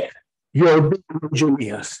 forget your big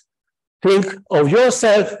engineers. think of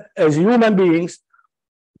yourself as human beings.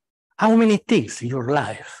 How many things in your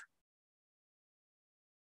life,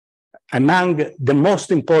 among the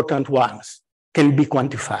most important ones, can be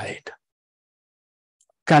quantified?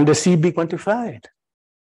 Can the sea be quantified?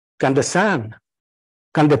 Can the sun?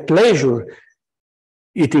 Can the pleasure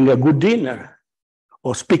eating a good dinner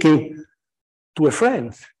or speaking to a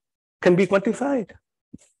friend can be quantified?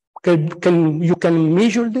 You can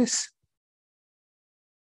measure this?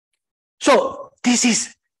 So this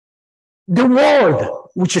is the world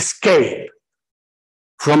which escaped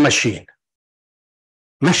from machine.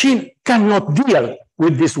 Machine cannot deal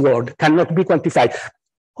with this world, cannot be quantified.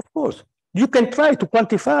 Of course, you can try to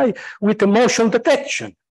quantify with emotion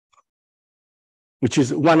detection, which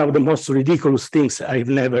is one of the most ridiculous things I've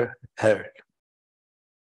never heard.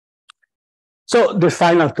 So the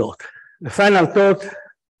final thought. The final thought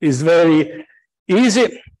is very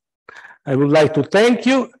easy. I would like to thank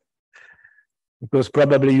you, because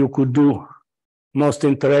probably you could do most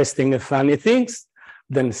interesting and funny things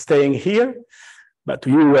than staying here, but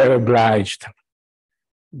you were obliged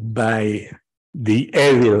by the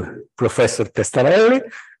evil Professor Testarelli,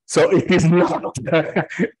 so it is not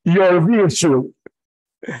your virtue,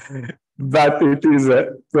 but it is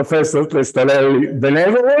Professor Testarelli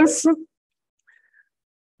benevolence.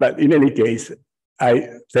 But in any case,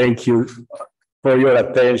 I thank you for your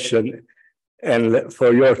attention and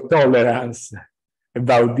for your tolerance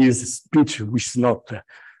about this speech, which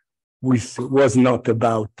was not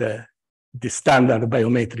about the standard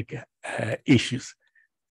biometric issues.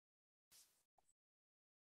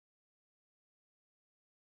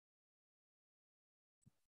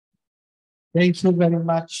 Thank you very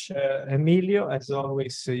much, Emilio. As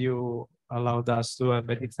always, you allowed us to have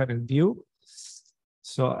a different view.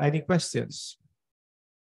 So, any questions?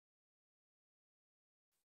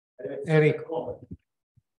 Eric.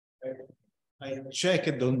 I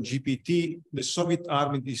checked on GPT. The Soviet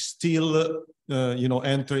army is still,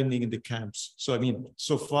 entering in the camps. So I mean,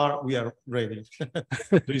 so far we are ready.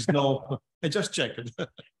 There is no. I just checked.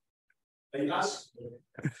 I asked.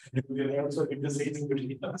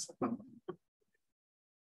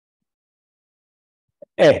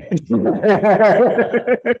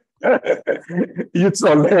 You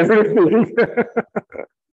told everything.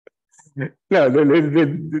 No,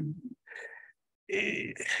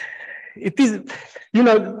 it is,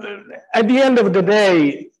 at the end of the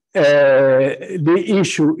day, the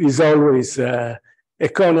issue is always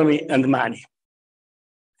economy and money,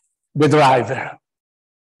 the driver.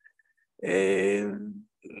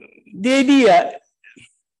 The idea,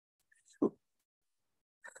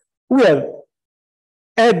 we have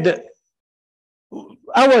had,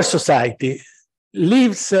 our society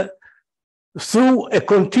lives through a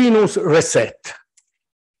continuous reset.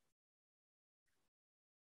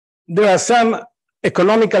 There are some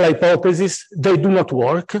economical hypotheses, they do not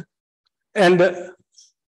work, and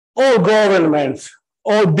all governments,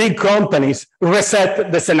 all big companies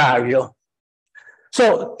reset the scenario.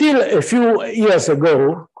 So till a few years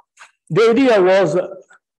ago, the idea was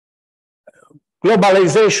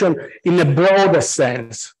globalization in a broader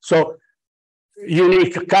sense. So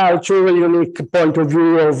unique culture, unique point of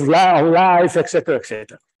view of life, etc.,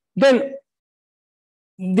 etc. Then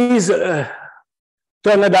this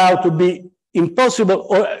turned out to be impossible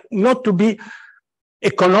or not to be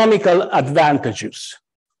economical advantages.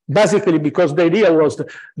 Basically because the idea was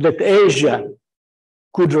that Asia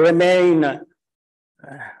could remain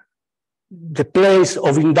the place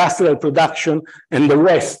of industrial production and the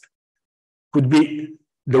West could be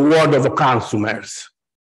the world of the consumers,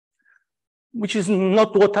 which is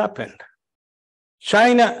not what happened.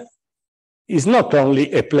 China is not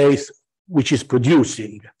only a place which is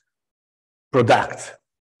producing products,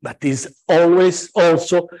 but is always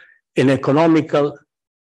also an economical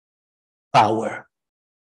power.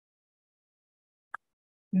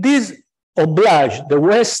 This obliged the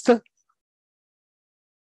West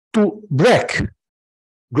to break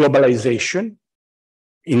globalization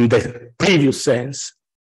in the previous sense.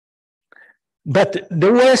 But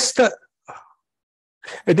the West, at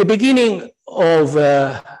the beginning of,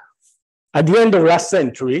 at the end of last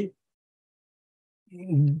century,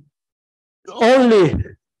 only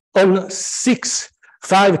on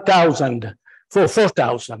 4,000,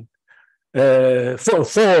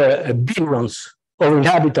 4 billions of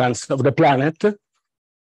inhabitants of the planet,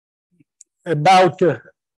 about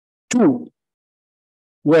 2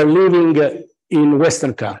 were living in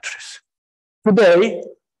Western countries. Today,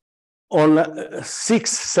 on 6,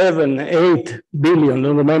 7, 8 billion, I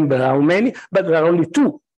don't remember how many, but there are only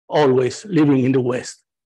 2 always living in the West.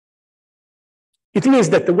 It means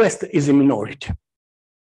that the West is a minority.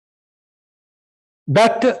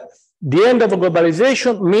 But the end of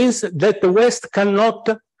globalization means that the West cannot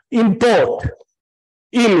import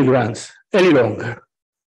immigrants any longer.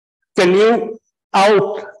 Can you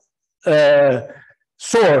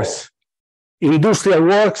outsource industrial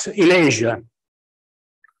works in Asia?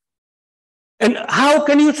 And how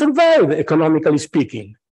can you survive, economically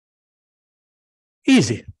speaking?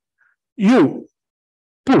 Easy. You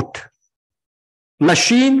put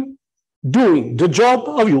machine doing the job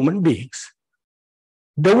of human beings.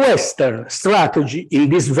 The Western strategy in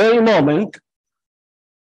this very moment,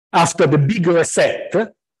 after the big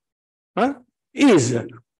reset, is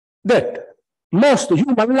that most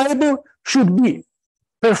human labor should be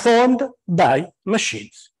performed by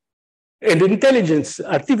machines. And intelligence,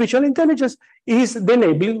 artificial intelligence, is the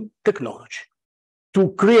enabling technology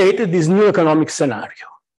to create this new economic scenario.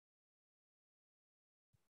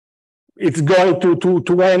 It's going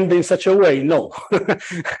to end in such a way? No.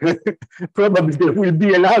 Probably there will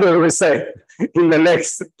be another reset in the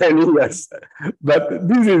next 10 years. But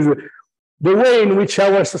this is the way in which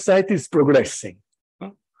our society is progressing.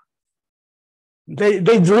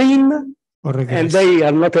 They dream, and they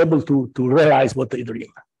are not able to realize what they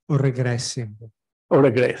dream. Or regressing. Or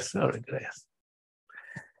regress, or regress.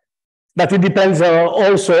 But it depends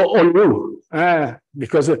also on you,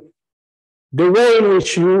 because the way in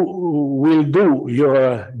which you will do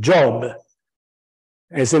your job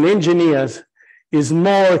as an engineer is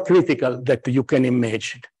more critical than you can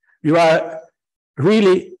imagine. You are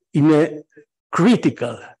really in a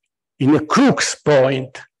critical, in a crux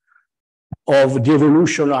point of the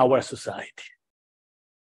evolution of our society.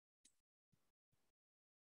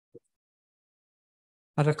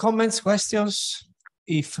 Other comments, questions?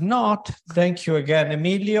 If not, thank you again,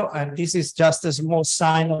 Emilio. And this is just a small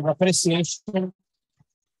sign of appreciation.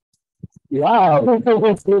 Wow.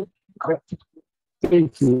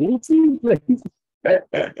 Thank you.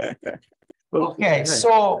 Okay,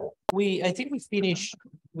 so I think we finished.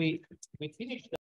 We finished.